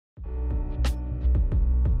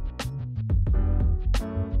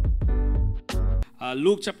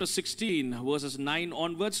Luke chapter 16, verses 9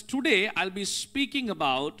 onwards. Today, I'll be speaking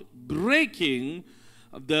about breaking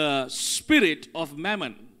the spirit of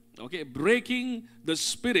Mammon. Okay, breaking the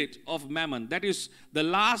spirit of Mammon. That is the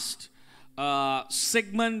last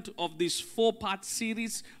segment of this 4-part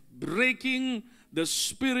series, breaking the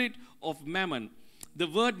spirit of Mammon. The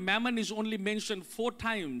word Mammon is only mentioned 4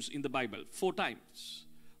 times in the Bible. 4 times.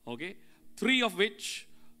 Okay, 3 of which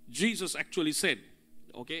Jesus actually said.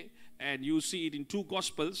 Okay, and you see it in 2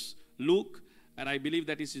 Gospels, Luke, and I believe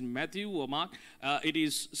that is in Matthew or Mark. It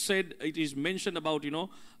is said, it is mentioned about,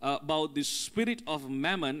 about the spirit of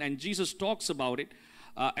Mammon, and Jesus talks about it.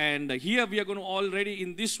 And here we are going to already,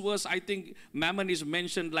 in this verse, I think Mammon is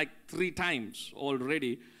mentioned like 3 times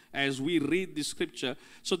already as we read the scripture.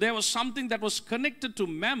 So there was something that was connected to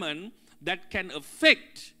Mammon that can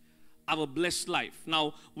affect our blessed life.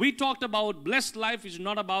 Now, we talked about blessed life is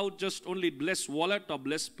not about just only blessed wallet or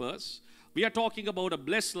blessed purse. We are talking about a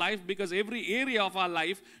blessed life because every area of our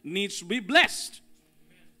life needs to be blessed.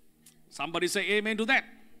 Somebody say amen to that.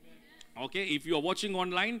 Okay, if you are watching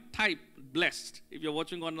online, type blessed. If you're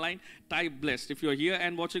watching online, type blessed. If you're here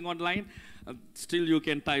and watching online, still you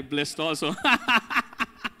can type blessed also.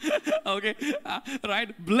 Okay,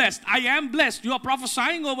 right? Blessed. I am blessed. You are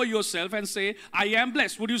prophesying over yourself and say, I am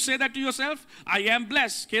blessed. Would you say that to yourself? I am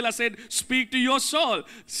blessed. Kayla said, speak to your soul.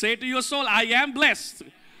 Say to your soul, I am blessed.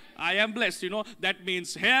 I am blessed. That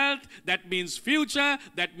means health, that means future,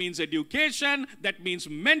 that means education, that means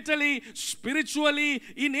mentally, spiritually,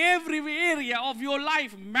 in every area of your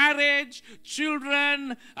life, marriage,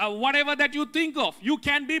 children, whatever that you think of, you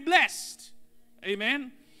can be blessed.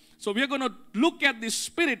 Amen. So we are going to look at the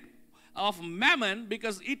spirit of Mammon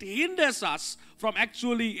because it hinders us from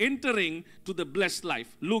actually entering to the blessed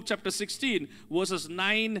life. Luke chapter 16, verses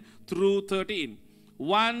 9 through 13.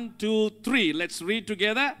 1, 2, 3. Let's read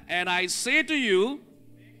together. And I say to you,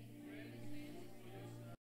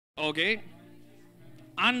 okay,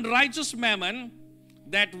 unrighteous Mammon,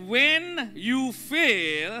 that when you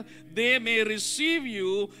fail, they may receive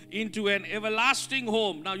you into an everlasting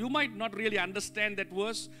home. Now, you might not really understand that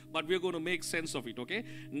verse, but we're going to make sense of it, okay?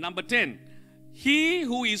 Number 10. He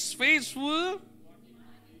who is faithful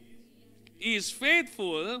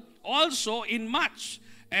also in much.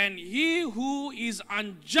 And he who is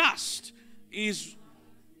unjust is...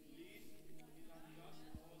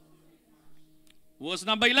 Verse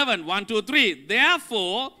number 11. 1, 2, 3.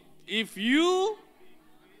 Therefore, if you...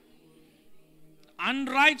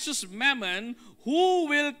 unrighteous Mammon, who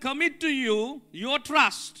will commit to you your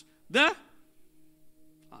trust? They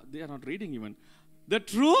are not reading even. The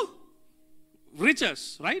true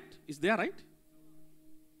riches, right? Is there, right?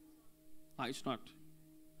 It's not.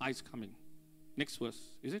 It's coming. Next verse,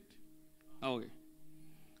 is it? Okay.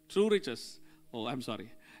 True riches. Oh, I'm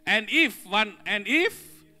sorry. And if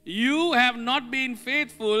you have not been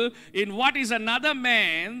faithful in what is another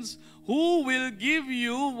man's, who will give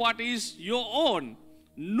you what is your own?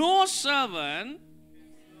 No servant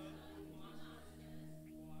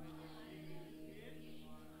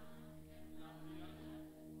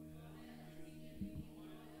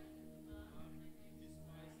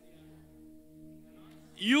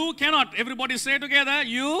you cannot. Everybody say together,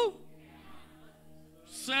 you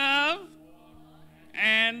serve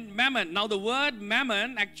and Mammon. Now the word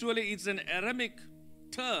Mammon actually is an Aramaic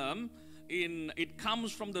term. It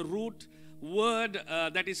comes from the root word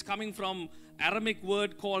that is coming from Aramaic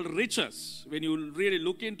word called riches, when you really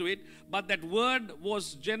look into it. But that word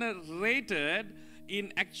was generated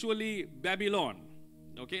in actually Babylon.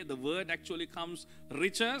 Okay, the word actually comes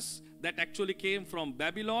riches, that actually came from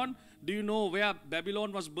Babylon. Do you know where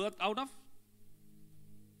Babylon was birthed out of?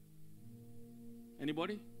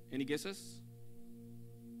 Anybody? Any guesses?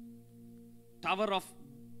 Tower of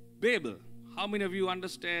Babel. How many of you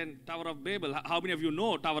understand Tower of Babel? How many of you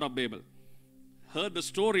know Tower of Babel? Heard the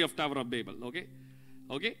story of Tower of Babel, okay?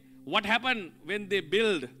 Okay? What happened when they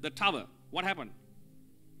built the tower? What happened?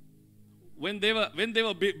 When they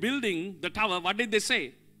were building the tower, what did they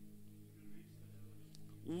say?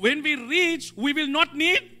 When we reach, we will not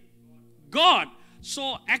need God.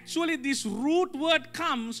 So actually this root word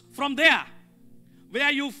comes from there,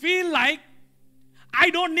 where you feel like, I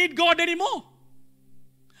don't need God anymore.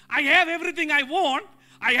 I have everything I want.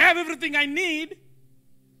 I have everything I need.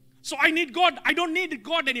 So I need God. I don't need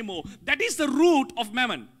God anymore. That is the root of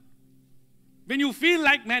Mammon. When you feel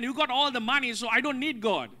like, man, you got all the money, so I don't need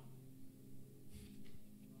God.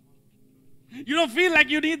 You don't feel like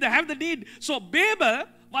you have the need. So Babel,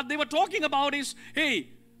 what they were talking about is, hey,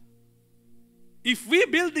 if we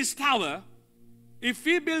build this tower, if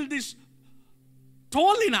we build this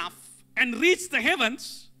tall enough and reach the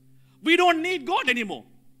heavens, We don't need God anymore.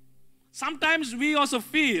 Sometimes we also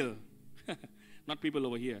feel, not people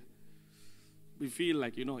over here, we feel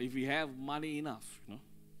like, if we have money enough,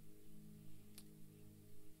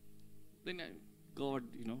 then God,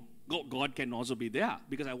 God can also be there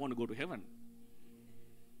because I want to go to heaven.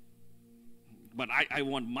 But I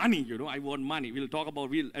want money, I want money. We'll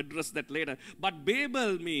address that later. But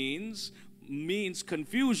Babel means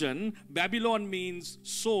confusion. Babylon means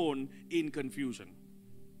sown in confusion.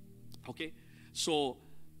 Okay? So,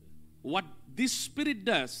 what this spirit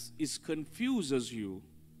does is confuses you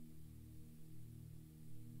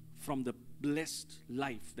from the blessed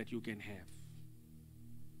life that you can have.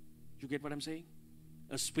 You get what I'm saying?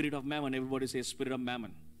 A spirit of mammon. Everybody say spirit of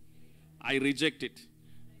mammon. I reject it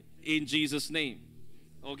in Jesus' name.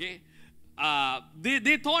 Okay?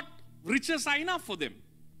 They thought riches are enough for them.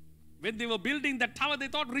 When they were building that tower, they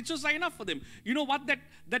thought riches are enough for them. You know what?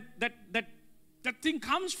 That thing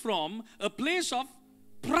comes from a place of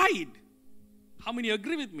pride. How many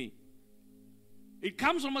agree with me? It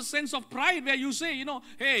comes from a sense of pride where you say,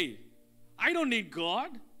 hey, I don't need God.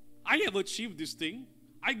 I have achieved this thing.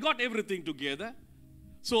 I got everything together.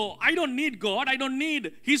 So I don't need God. I don't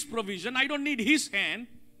need His provision. I don't need His hand.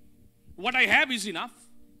 What I have is enough.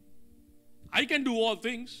 I can do all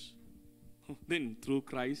things. Then through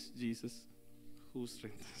Christ Jesus, who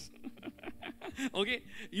strengthens. Okay,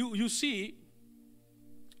 you see,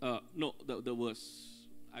 no, the verse.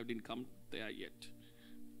 I didn't come there yet.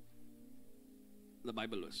 The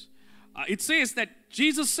Bible verse. It says that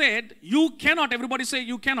Jesus said, you cannot, everybody say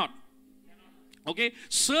you cannot. Okay,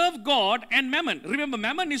 serve God and mammon. Remember,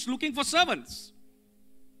 mammon is looking for servants.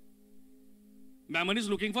 Mammon is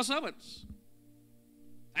looking for servants.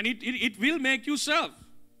 And it will make you serve.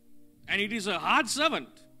 And it is a hard servant.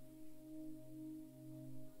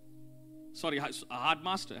 Sorry, a hard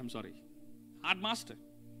master. I'm sorry. Hard master.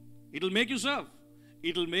 It will make you serve.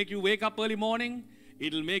 It will make you wake up early morning.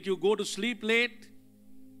 It will make you go to sleep late.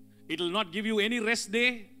 It will not give you any rest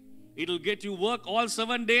day. It will get you work all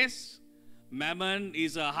 7 days. Mammon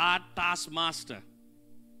is a hard taskmaster.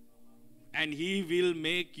 And he will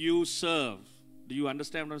make you serve. Do you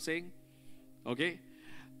understand what I'm saying? Okay.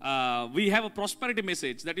 We have a prosperity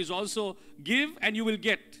message that is also give and you will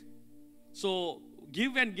get. So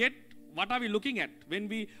give and get, what are we looking at? When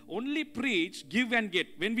we only preach, give and get.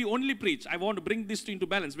 When we only preach, I want to bring this into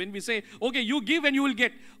balance. When we say, okay, you give and you will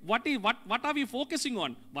get. What are we focusing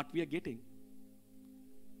on? What we are getting.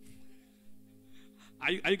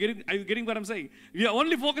 Are you getting what I'm saying? We are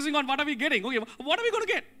only focusing on what are we getting. Okay, what are we going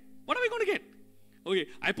to get? What are we going to get? Okay,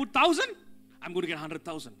 I put 1,000, I'm going to get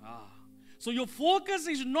 100,000. So your focus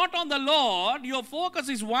is not on the Lord. Your focus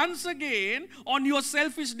is once again on your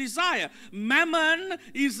selfish desire. Mammon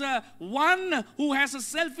is one who has a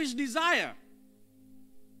selfish desire.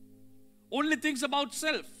 Only thinks about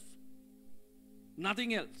self.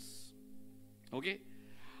 Nothing else. Okay?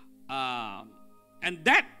 And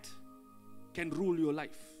that can rule your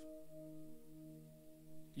life.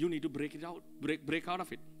 You need to break it out. Break out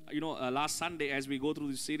of it. Last Sunday as we go through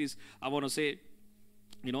this series, I want to say,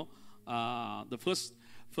 the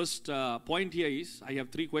first point here is, I have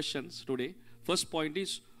 3 questions today. First point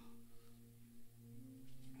is,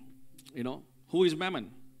 who is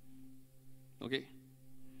Mammon? Okay.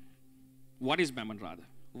 What is Mammon rather?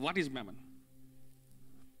 What is Mammon?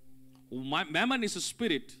 Mammon is a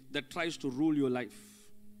spirit that tries to rule your life,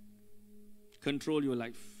 control your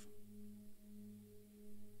life.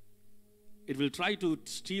 It will try to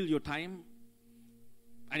steal your time,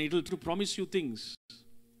 and it will promise you things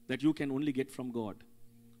that you can only get from God.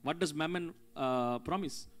 What does Mammon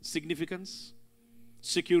promise? Significance,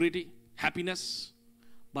 security, happiness.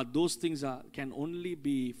 But those things can only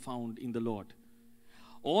be found in the Lord.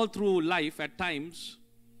 All through life, at times,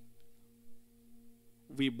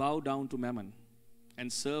 we bow down to Mammon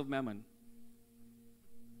and serve Mammon.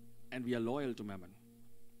 And we are loyal to Mammon.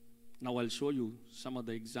 Now I'll show you some of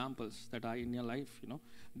the examples that are in your life.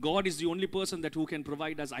 God is the only person who can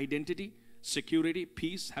provide us identity, security,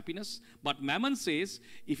 peace, happiness. But Mammon says,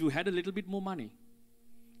 if you had a little bit more money,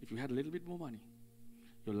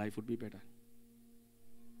 your life would be better.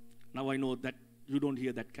 Now I know that you don't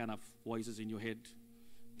hear that kind of voices in your head.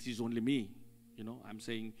 This is only me. I'm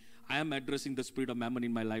saying, I am addressing the spirit of Mammon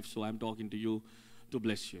in my life, so I'm talking to you to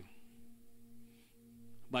bless you.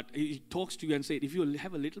 But he talks to you and says, if you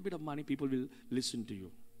have a little bit of money, people will listen to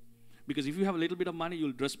you. Because if you have a little bit of money,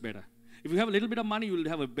 you'll dress better. If you have a little bit of money, you will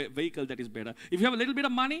have a vehicle that is better. If you have a little bit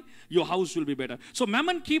of money, your house will be better. So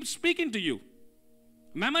Mammon keeps speaking to you.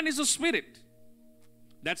 Mammon is a spirit.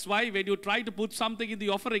 That's why when you try to put something in the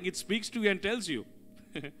offering, it speaks to you and tells you.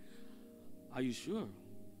 Are you sure?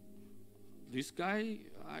 This guy,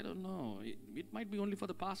 I don't know. It might be only for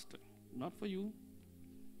the pastor, not for you.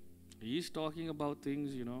 He's talking about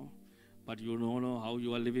things, but you don't know how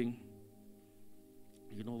you are living.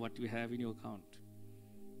 You know what you have in your account.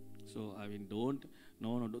 So,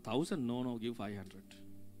 no, 1,000, no, give 500.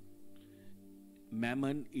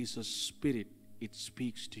 Mammon is a spirit. It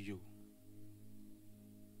speaks to you.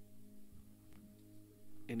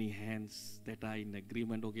 Any hands that are in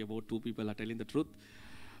agreement? Okay, about 2 people are telling the truth.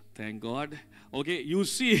 Thank God. Okay, you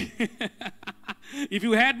see, if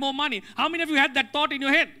you had more money, how many of you had that thought in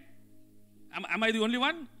your head? Am I the only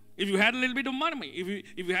one? If you had a little bit of money,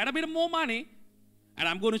 if you had a bit of more money, and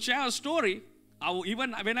I'm going to share a story,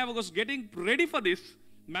 even when I was getting ready for this,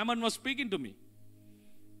 Mammon was speaking to me.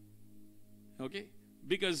 Okay?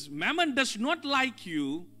 Because Mammon does not like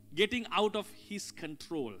you getting out of his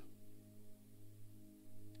control.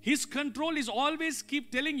 His control is always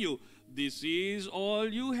keep telling you, this is all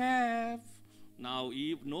you have. Now,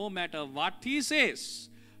 no matter what he says,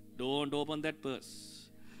 don't open that purse.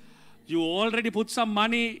 You already put some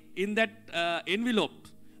money in that envelope.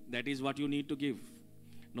 That is what you need to give.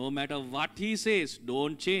 No matter what he says,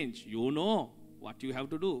 don't change. You know what you have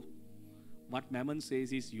to do. What Mammon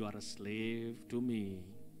says is, you are a slave to me.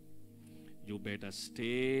 You better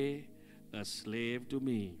stay a slave to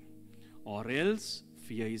me, or else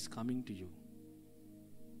fear is coming to you.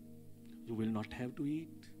 You will not have to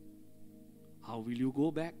eat. How will you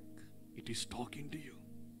go back? It is talking to you.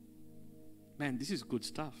 Man, this is good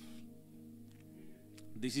stuff.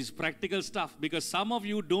 This is practical stuff, because some of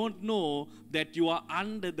you don't know that you are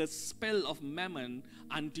under the spell of Mammon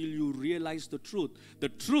until you realize the truth. The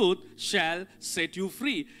truth shall set you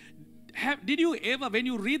free. Did you ever, when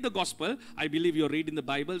you read the gospel, I believe you're reading the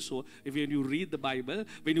Bible, so when you read the Bible,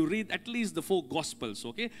 when you read at least the 4 gospels,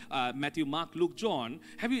 okay, Matthew, Mark, Luke, John,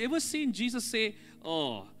 have you ever seen Jesus say,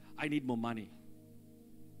 oh, I need more money?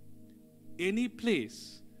 Any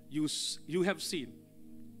place you have seen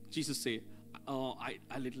Jesus say, oh, I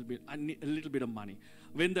need a little bit of money.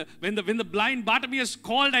 When the blind Bartimaeus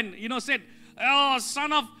called and said, oh,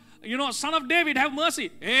 son of David, have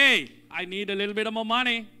mercy. Hey, I need a little bit of more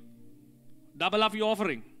money. Double up your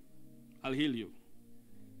offering. I'll heal you.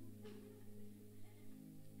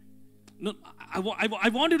 No, I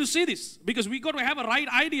want you to see this, because we got to have a right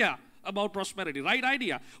idea about prosperity. Right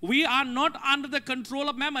idea. We are not under the control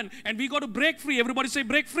of Mammon, and we got to break free. Everybody say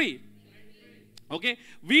break free. Okay,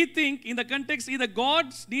 we think in the context either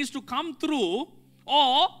God needs to come through,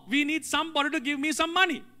 or we need somebody to give me some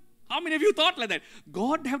money. How many of you thought like that?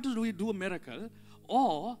 God have to do a miracle,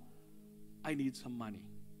 or I need some money.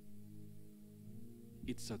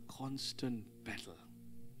 It's a constant battle.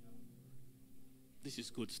 This is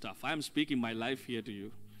good stuff. I am speaking my life here to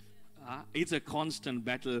you. It's a constant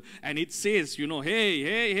battle, and it says,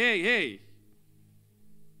 hey.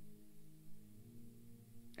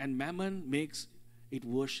 And Mammon makes it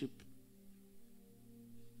worship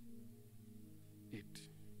it.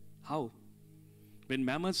 How? When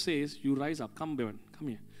Mammon says, you rise up, come Bevan, come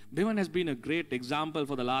here. Bevan has been a great example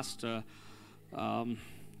for the last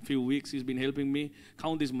few weeks. He's been helping me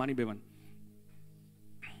count this money, Bevan.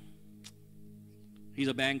 He's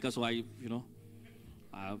a banker, so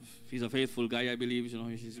he's a faithful guy, I believe.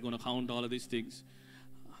 He's going to count all of these things.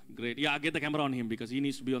 Great. Yeah, get the camera on him, because he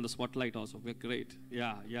needs to be on the spotlight also. Great.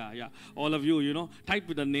 Yeah. All of you, type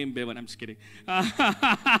with the name Bevan. I'm just kidding. All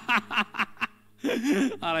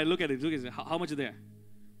right, look at it. How much is there?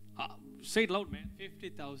 Say it loud, man.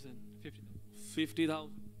 50,000.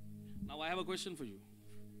 50,000. Now I have a question for you.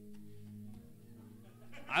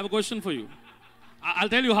 I'll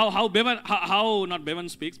tell you how Bevan, how not Bevan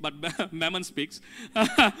speaks, but Mammon speaks.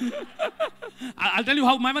 I'll tell you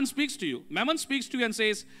how Mammon speaks to you. Mammon speaks to you and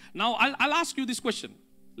says, now I'll ask you this question,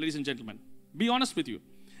 ladies and gentlemen. Be honest with you.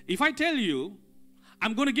 If I tell you,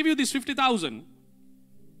 I'm going to give you this 50,000,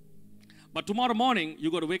 but tomorrow morning, you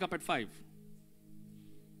got to wake up at 5.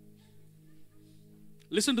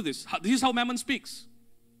 Listen to this. This is how Mammon speaks.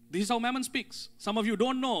 This is how Mammon speaks. Some of you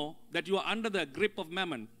don't know that you are under the grip of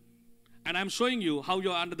Mammon. And I'm showing you how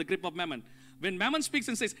you're under the grip of Mammon. When Mammon speaks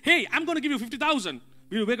and says, hey, I'm going to give you 50,000,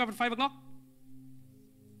 will you wake up at 5 o'clock?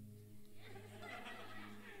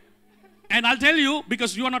 And I'll tell you,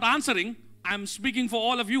 because you are not answering, I'm speaking for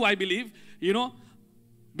all of you, I believe,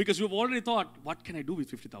 because you've already thought, what can I do with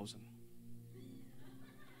 50,000?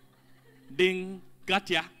 Ding,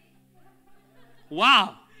 gotcha.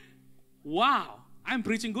 Wow. I'm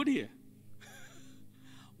preaching good here.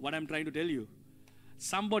 What I'm trying to tell you.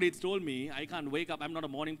 Somebody told me, I can't wake up. I'm not a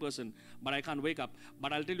morning person, but I can't wake up.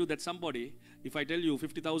 But I'll tell you that somebody, if I tell you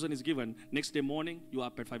 50,000 is given, next day morning, you are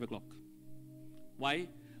up at 5 o'clock. Why?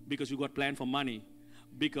 because you got plan for money.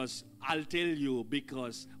 Because I'll tell you,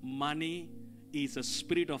 because money is a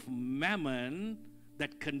spirit of mammon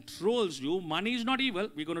that controls you. Money is not evil.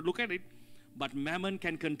 We're going to look at it. But mammon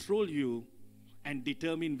can control you and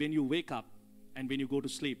determine when you wake up and when you go to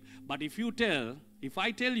sleep. But if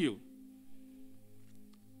I tell you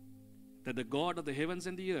that the God of the heavens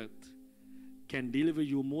and the earth can deliver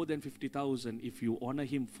you more than 50,000 if you honor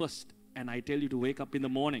him first, and I tell you to wake up in the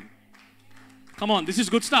morning. Come on, this is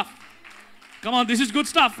good stuff. Come on, this is good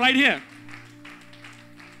stuff right here.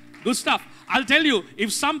 Good stuff. I'll tell you,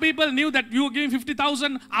 if some people knew that you were giving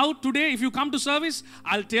 50,000 out today, if you come to service,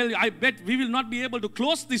 I'll tell you, I bet we will not be able to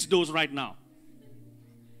close these doors right now.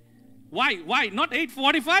 Why? Why? Not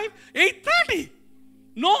 8:45, 8:30.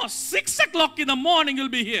 No, 6 o'clock in the morning you'll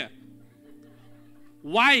be here.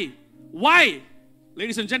 Why? Why?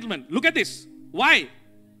 Ladies and gentlemen, look at this. Why?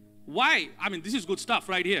 Why? I mean, this is good stuff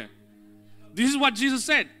right here. This is what Jesus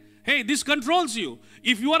said. Hey, this controls you.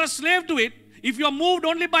 If you are a slave to it, if you are moved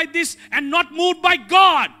only by this and not moved by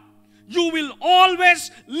God, you will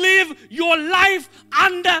always live your life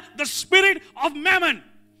under the spirit of mammon.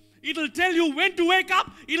 It will tell you when to wake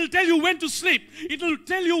up. It will tell you when to sleep. It will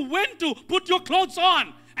tell you when to put your clothes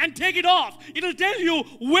on and take it off. It will tell you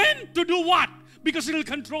when to do what, because it will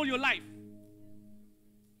control your life.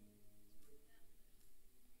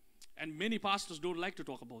 And many pastors don't like to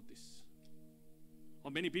talk about this. Or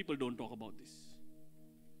many people don't talk about this.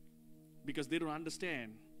 Because they don't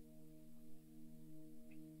understand.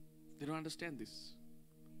 They don't understand this.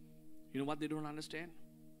 You know what they don't understand?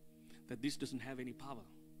 That this doesn't have any power.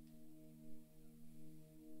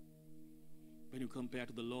 When you compare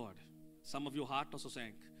to the Lord. Some of your heart also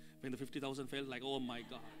sank. When the 50,000 fell, like, oh my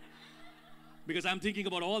God. Because I'm thinking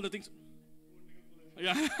about all the things.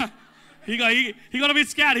 Yeah. He got a bit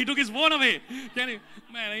scared. He took his phone away.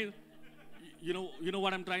 You know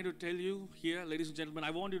what I'm trying to tell you here, ladies and gentlemen?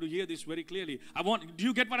 I want you to hear this very clearly. Do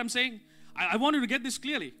you get what I'm saying? I want you to get this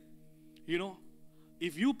clearly. You know,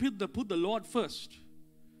 if you put the Lord first,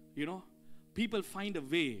 you know, people find a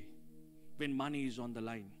way when money is on the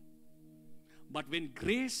line. But when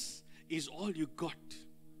grace is all you got,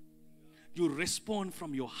 you respond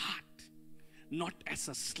from your heart, not as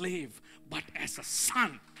a slave, but as a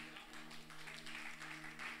son.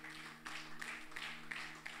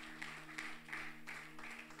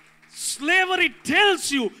 Slavery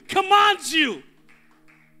tells you, commands you.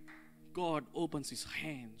 God opens his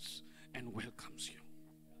hands and welcomes you.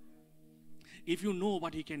 If you know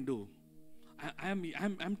what he can do.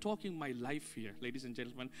 I'm talking my life here, ladies and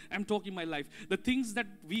gentlemen. I'm talking my life. The things that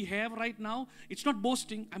we have right now, it's not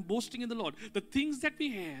boasting. I'm boasting in the Lord. The things that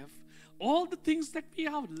we have, all the things that we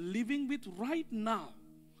are living with right now,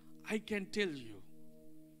 I can tell you,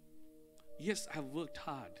 yes, I've worked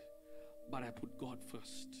hard, but I put God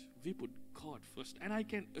first. We put God first. And I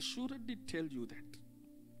can assuredly tell you that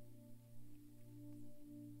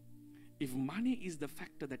if money is the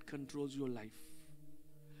factor that controls your life,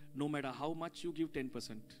 no matter how much you give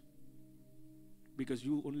 10%, because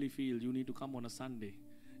you only feel you need to come on a Sunday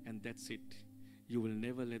and that's it, you will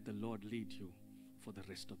never let the Lord lead you for the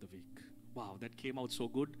rest of the week. Wow, that came out so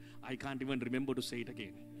good, I can't even remember to say it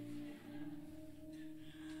again.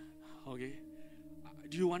 Okay?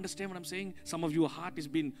 Do you understand what I'm saying? Some of your heart is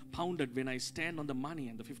being pounded when I stand on the money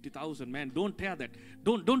and the 50,000. Man, don't tear that.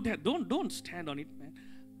 Don't stand on it, man.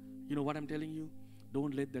 You know what I'm telling you?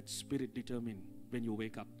 Don't let that spirit determine when you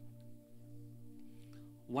wake up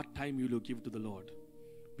what time you will give to the Lord,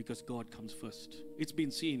 because God comes first. It's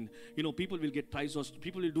been seen. You know, people will get prizes.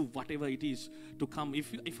 People will do whatever it is to come.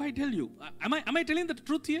 If I tell you, am I telling the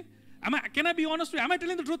truth here? Can I be honest with you? Am I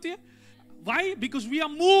telling the truth here? Why? Because we are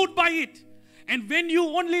moved by it. And when you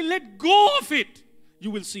only let go of it, you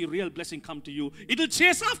will see real blessing come to you. It'll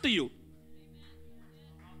chase after you.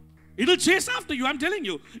 It'll chase after you. I'm telling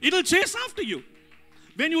you. It'll chase after you.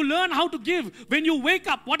 When you learn how to give, when you wake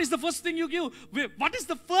up, what is the first thing you give? What is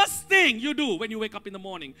the first thing you do when you wake up in the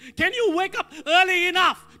morning? Can you wake up early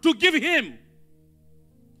enough to give him?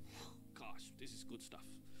 Gosh, this is good stuff.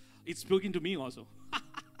 It's speaking to me also.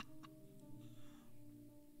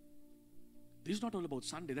 This is not all about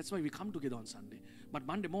Sunday. That's why we come together on Sunday. But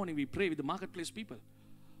Monday morning we pray with the marketplace people.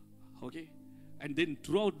 Okay? And then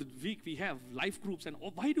throughout the week we have life groups. And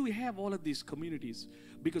why do we have all of these communities?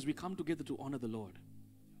 Because we come together to honor the Lord.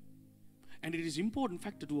 And it is an important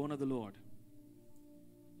factor to honor the Lord.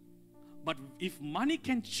 But if money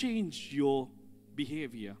can change your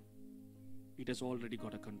behavior, it has already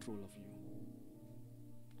got a control of you.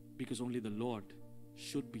 Because only the Lord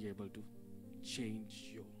should be able to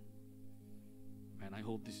change you. And I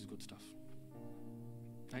hope this is good stuff.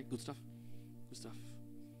 Right? Good stuff? Good stuff.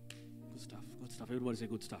 Good stuff. Good stuff. Everybody say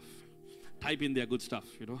good stuff. Type in there good stuff,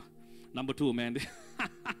 you know. Number 2, man.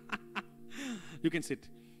 You can sit.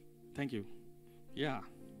 Thank you. Yeah.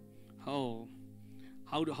 How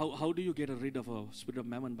do you get rid of a spirit of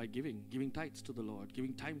mammon? By giving tithes to the Lord,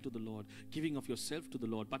 giving time to the Lord, giving of yourself to the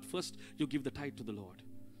Lord. But first, you give the tithe to the Lord.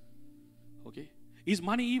 Okay? Is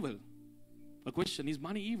money evil? A question, is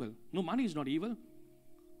money evil? No, money is not evil.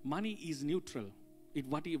 Money is neutral.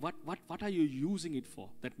 What are you using it for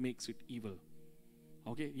that makes it evil?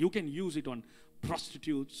 Okay? You can use it on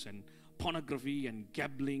prostitutes and pornography and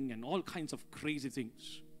gambling and all kinds of crazy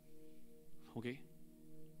things. Okay?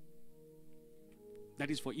 That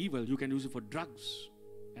is for evil. You can use it for drugs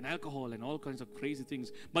and alcohol and all kinds of crazy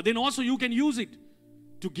things. But then also you can use it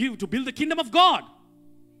to build the kingdom of God.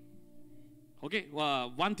 Okay,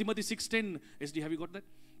 1 Timothy 6:10. SD, have you got that?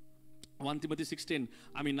 1 Timothy 6:10.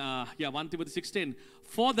 1 Timothy 6:10.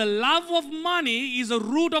 For the love of money is a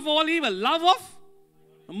root of all evil. Love of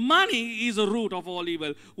money is a root of all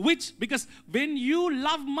evil. Because when you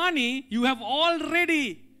love money, you have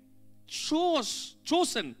already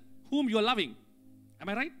chosen whom you are loving. Am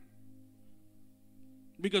I right?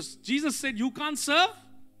 Because Jesus said you can't serve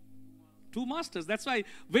 2 masters. That's why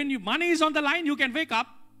when money is on the line, you can wake up.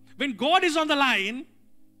 When God is on the line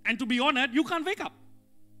and to be honored, you can't wake up.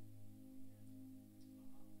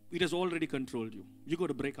 It has already controlled you. You got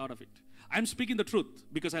to break out of it. I'm speaking the truth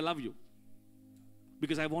because I love you.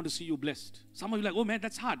 Because I want to see you blessed. Some of you are like, oh man,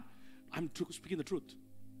 that's hard. I'm speaking the truth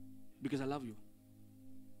because I love you.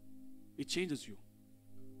 It changes you.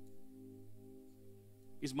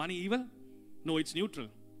 Is money evil? No, it's neutral.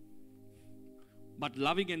 But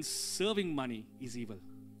loving and serving money is evil.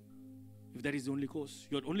 If that is the only cause,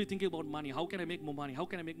 you're only thinking about money. How can I make more money? How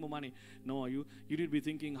can I make more money? No, you need to be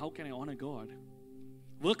thinking, how can I honor God?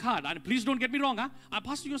 Work hard. And please don't get me wrong.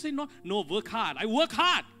 Pastor, you're saying no? No, work hard. I work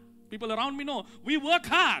hard. People around me know. We work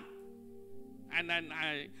hard. And then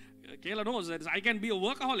Kayla knows that I can be a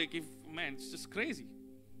workaholic man, it's just crazy.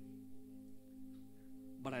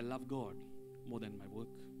 But I love God more than my work.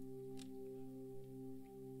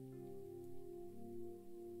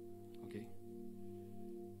 Okay.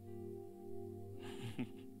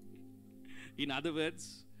 In other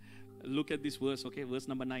words, look at this verse, okay? Verse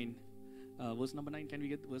number 9. Verse number 9, can we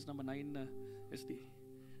get verse number 9, SD?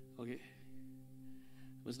 Okay.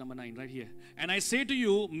 Verse number 9, right here. And I say to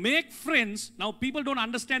you, make friends. Now, people don't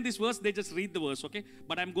understand this verse, they just read the verse, okay?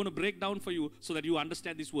 But I'm going to break down for you so that you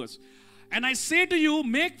understand this verse. And I say to you,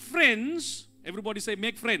 make friends. Everybody say,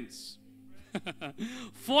 make friends.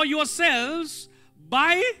 For yourselves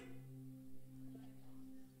by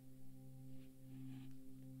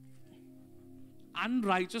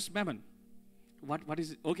unrighteous mammon. What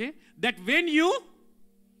is it? Okay. That when you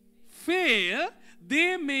fail,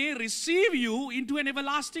 they may receive you into an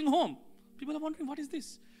everlasting home. People are wondering, what is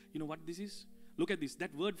this? You know what this is? Look at this.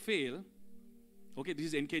 That word fail. Okay, this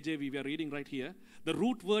is NKJV. We are reading right here. The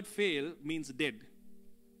root word fail means dead.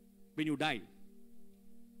 When you die.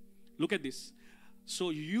 Look at this. So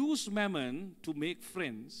use mammon to make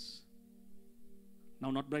friends. Now,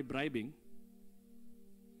 not by bribing.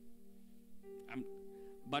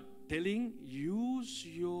 But telling, use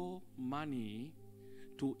your money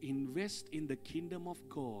to invest in the kingdom of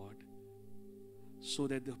God so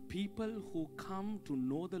that the people who come to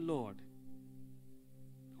know the Lord,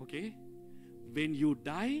 okay, when you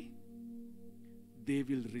die, they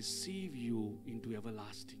will receive you into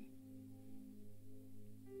everlasting.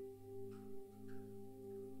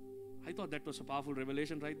 I thought that was a powerful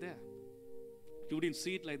revelation right there. You didn't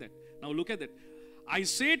see it like that. Now look at that. I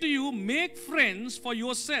say to you, make friends for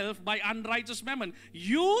yourself by unrighteous mammon.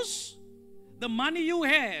 Use the money you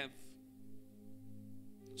have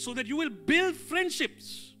so that you will build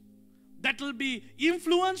friendships that will be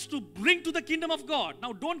influenced to bring to the kingdom of God.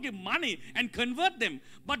 Now don't give money and convert them,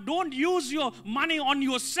 but don't use your money on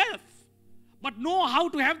yourself. But know how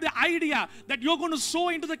to have the idea that you're going to sow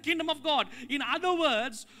into the kingdom of God. In other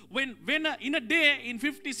words, when in a day, in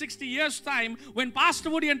 50, 60 years' time, when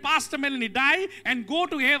Pastor Woody and Pastor Melanie die and go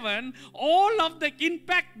to heaven, all of the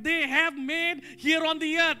impact they have made here on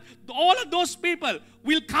the earth, all of those people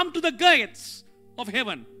will come to the gates of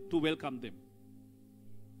heaven to welcome them.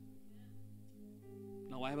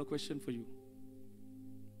 Now I have a question for you.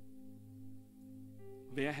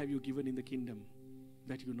 Where have you given in the kingdom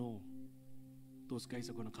that you know those guys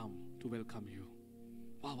are going to come to welcome you?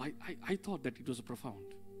 Wow, I thought that it was profound.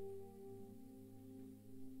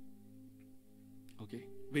 Okay.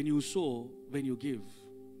 When you sow, when you give,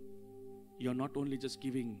 you're not only just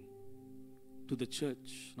giving to the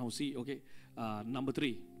church. Now see, okay, number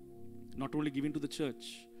 3, not only giving to the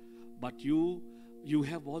church, but you you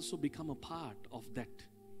have also become a part of that.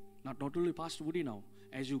 Not only Pastor Woody now.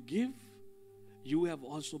 As you give, you have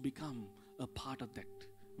also become a part of that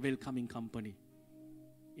welcoming company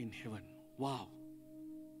in heaven. Wow.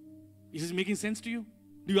 Is this making sense to you?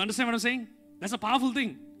 Do you understand what I'm saying? That's a powerful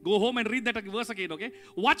thing. Go home and read that verse again, okay?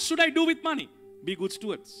 What should I do with money? Be good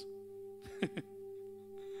stewards.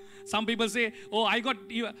 Some people say, oh,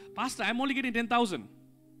 Pastor, I'm only getting 10,000.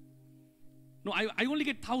 No, I only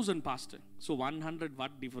get 1,000, Pastor. So 100,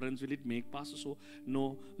 what difference will it make, Pastor? So,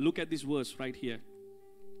 no, look at this verse right here.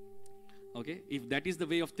 Okay, if that is the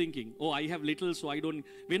way of thinking, oh, I have little, so I don't,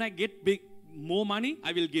 when I get more money,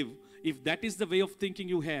 I will give. If that is the way of thinking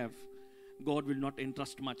you have, God will not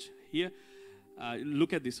entrust much. Here,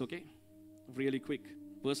 look at this, okay? Really quick.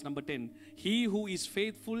 Verse number 10. He who is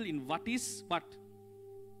faithful in what is what?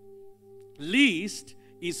 Least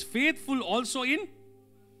is faithful also in?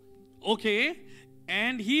 Okay.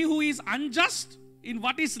 And he who is unjust in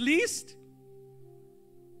what is least?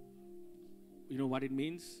 You know what it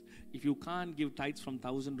means? If you can't give tithes from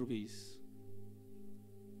 1,000 rupees,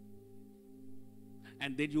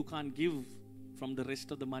 and then you can't give from the rest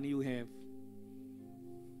of the money you have,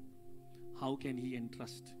 how can he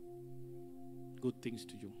entrust good things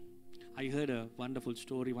to you? I heard a wonderful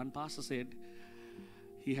story. One pastor said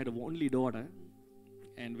he had an only daughter,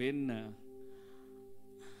 and when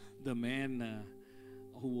the man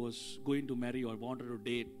who was going to marry or wanted to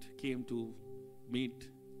date came to meet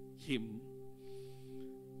him,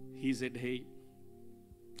 he said, hey,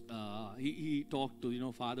 he talked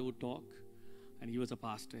to, father would talk, and he was a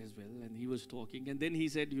pastor as well, and he was talking, and then he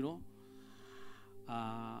said, he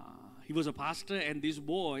was a pastor, and this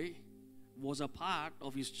boy was a part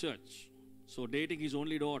of his church, so dating his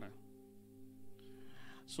only daughter.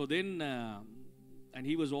 So then, and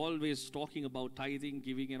he was always talking about tithing,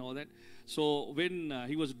 giving and all that. So when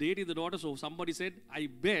he was dating the daughter, so somebody said, I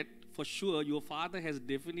bet for sure your father has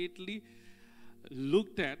definitely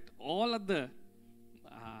looked at all of the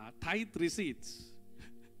tithe receipts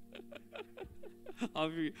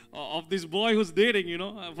of this boy who's dating,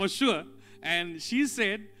 for sure. And she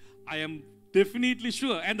said, I am definitely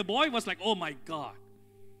sure. And the boy was like, oh my God.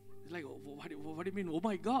 He's like, what do you mean? Oh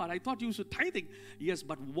my God, I thought you should tithing. Yes,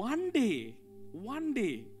 but one day,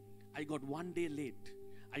 I got 1 day late.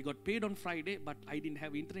 I got paid on Friday, but I didn't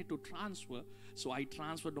have internet to transfer, so I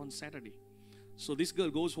transferred on Saturday. So this girl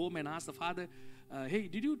goes home and asks the father, hey,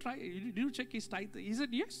 did you check his tithe? He said,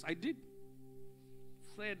 yes, I did.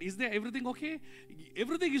 Said, is there everything okay?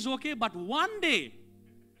 Everything is okay, but one day,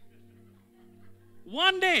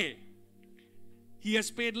 he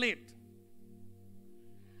has paid late.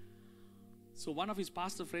 So one of his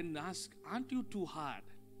pastor friends asked, aren't you too hard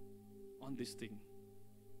on this thing?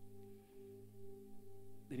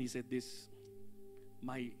 Then he said this,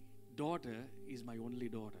 my daughter is my only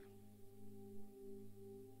daughter.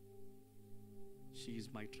 She is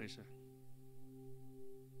my treasure.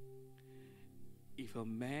 If a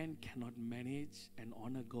man cannot manage and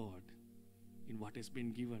honor God in what has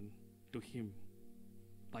been given to him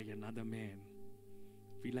by another man,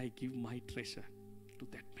 will I give my treasure to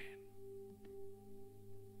that man?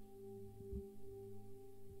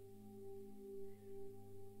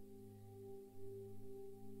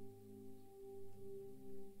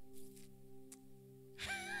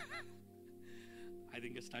 I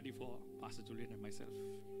think a study for Pastor Julian and myself.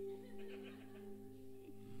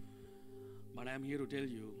 But I am here to tell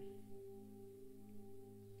you,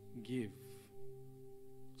 give,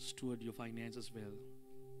 steward your finances well,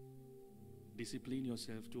 discipline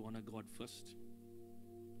yourself to honor God first.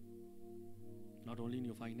 Not only in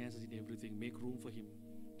your finances, in everything, make room for Him.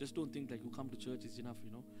 Just don't think like you come to church is enough,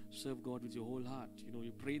 Serve God with your whole heart.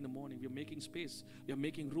 You pray in the morning. We are making space. We are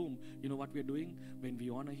making room. You know what we are doing? When we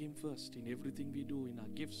honor Him first in everything we do, in our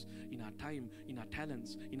gifts, in our time, in our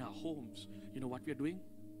talents, in our homes. You know what we are doing?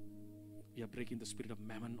 We are breaking the spirit of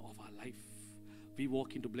Mammon of our life. We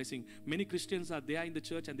walk into blessing. Many Christians are there in the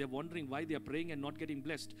church and they're wondering why they are praying and not getting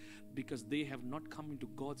blessed. Because they have not come into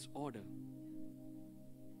God's order.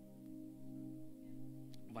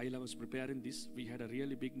 While I was preparing this, we had a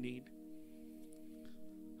really big need.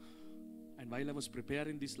 And while I was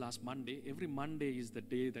preparing this last Monday, every Monday is the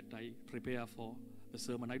day that I prepare for the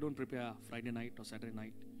sermon. I don't prepare Friday night or Saturday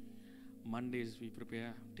night. Mondays we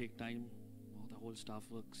prepare, take time, all the whole staff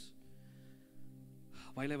works.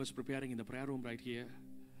 While I was preparing in the prayer room right here,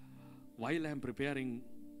 while I am preparing,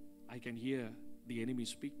 I can hear the enemy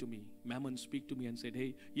speak to me. Mammon speak to me and said,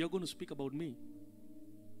 hey, you're going to speak about me.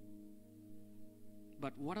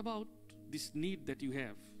 But what about this need that you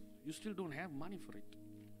have? You still don't have money for it.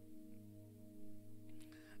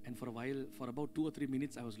 And for a while, for about 2 or 3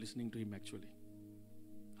 minutes, I was listening to him actually.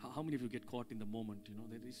 How many of you get caught in the moment?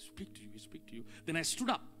 They speak to you, speak to you. Then I stood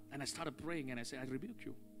up and I started praying and I said, I rebuke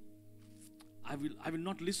you. I will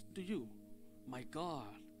not listen to you. My God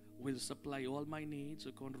will supply all my needs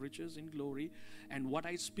according to riches in glory. And what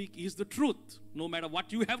I speak is the truth, no matter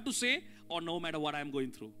what you have to say or no matter what I'm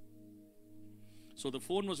going through. So the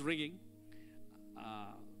phone was ringing.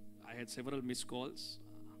 I had several missed calls.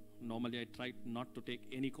 Normally I tried not to take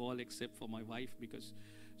any call except for my wife because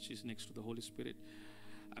she's next to the Holy Spirit.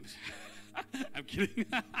 I'm kidding.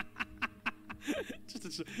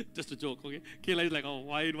 just a joke, okay? Kayla is like, oh,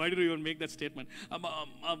 why did you even make that statement?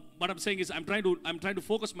 What I'm saying is, I'm trying to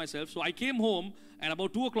focus myself. So I came home, and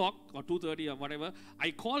about 2 o'clock or 2:30 or whatever,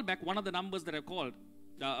 I called back one of the numbers that I called.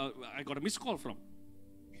 I got a missed call from,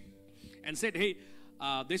 and said, hey,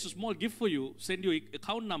 there's a small gift for you. Send you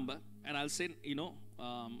account number, and I'll send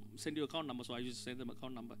you account number. So I just send them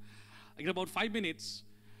account number. In about 5 minutes,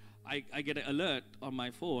 I get an alert on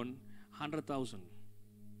my phone, 100,000.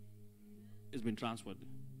 It's been transferred.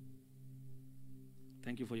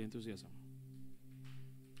 Thank you for your enthusiasm.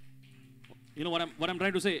 You know what I'm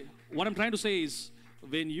trying to say? What I'm trying to say is,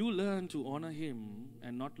 when you learn to honor Him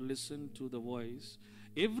and not listen to the voice,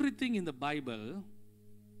 everything in the Bible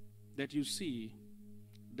that you see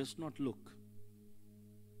does not look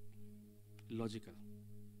logical.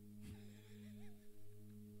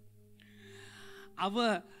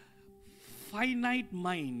 Our finite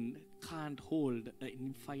mind can't hold an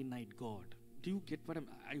infinite God. Do you get what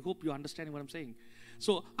I hope you're understanding what I'm saying.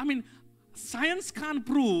 So, science can't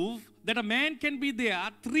prove that a man can be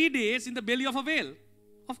there 3 days in the belly of a whale.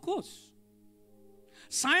 Of course.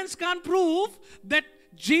 Science can't prove that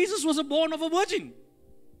Jesus was born of a virgin.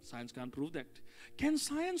 Science can't prove that. Can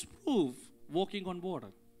science prove walking on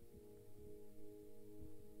water?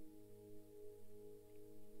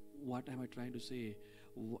 What am I trying to say?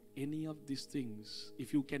 Any of these things,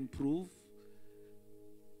 if you can prove,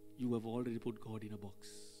 you have already put God in a box.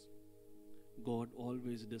 God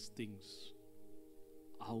always does things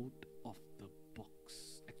out of the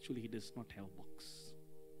box. Actually, He does not have a box.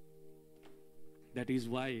 That is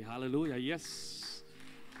why, hallelujah, yes.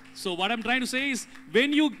 So what I'm trying to say is,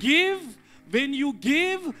 when you give,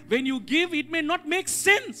 it may not make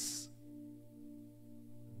sense.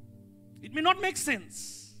 It may not make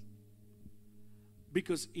sense.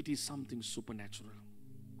 Because it is something supernatural.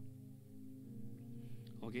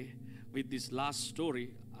 Okay, with this last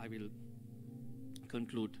story, I will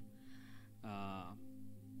conclude.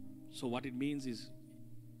 So what it means is,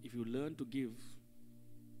 if you learn to give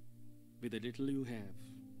with the little you have,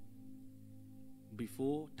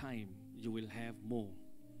 before time, you will have more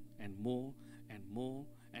and more and more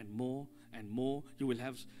and more and more. You will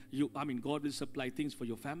have, God will supply things for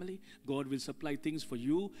your family. God will supply things for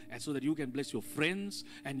you, and so that you can bless your friends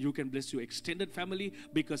and you can bless your extended family,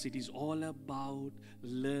 because it is all about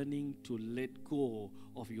learning to let go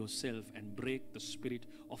of yourself and break the spirit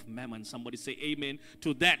of Mammon. Somebody say amen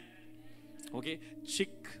to that. Okay,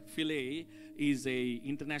 Chick-fil-A is a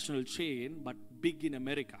international chain, but big in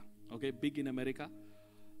America. Okay, big in America.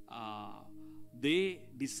 They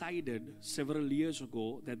decided several years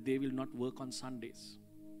ago that they will not work on Sundays.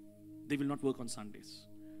 They will not work on Sundays.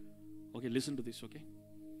 Okay, listen to this, okay?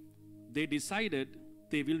 They decided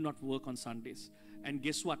they will not work on Sundays. And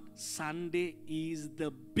guess what? Sunday is the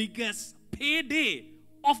biggest payday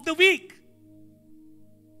of the week.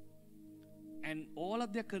 And all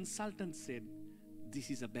of their consultants said, this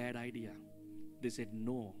is a bad idea. They said,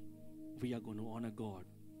 no, we are going to honor God.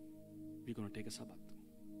 We're going to take a Sabbath.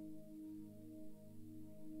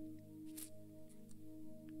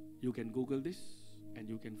 You can Google this and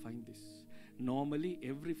you can find this. Normally,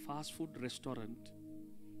 every fast food restaurant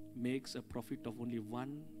makes a profit of only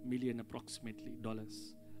 $1 million approximately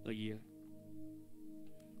dollars a year.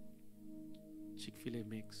 Chick-fil-A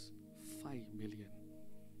makes $5 million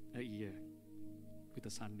a year with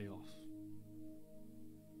a Sunday off.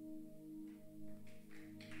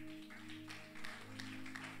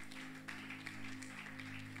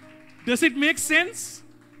 Does it make sense?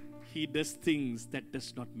 He does things that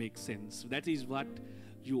does not make sense. That is what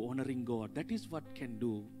you honoring God. That is what can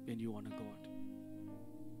do when you honor God.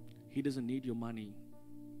 He doesn't need your money,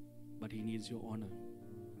 but He needs your honor.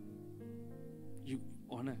 You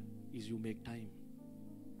honor is you make time,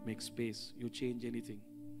 make space, you change anything.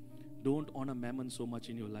 Don't honor Mammon so much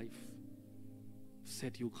in your life.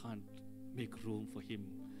 Said you can't make room for him.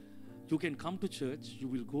 You can come to church, you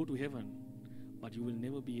will go to heaven, but you will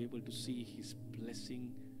never be able to see His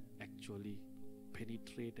blessing actually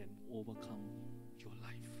penetrate and overcome your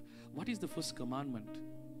life. What is the first commandment?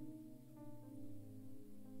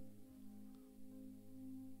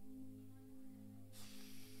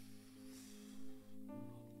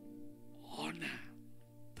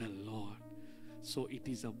 the Lord. So it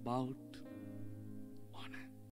is about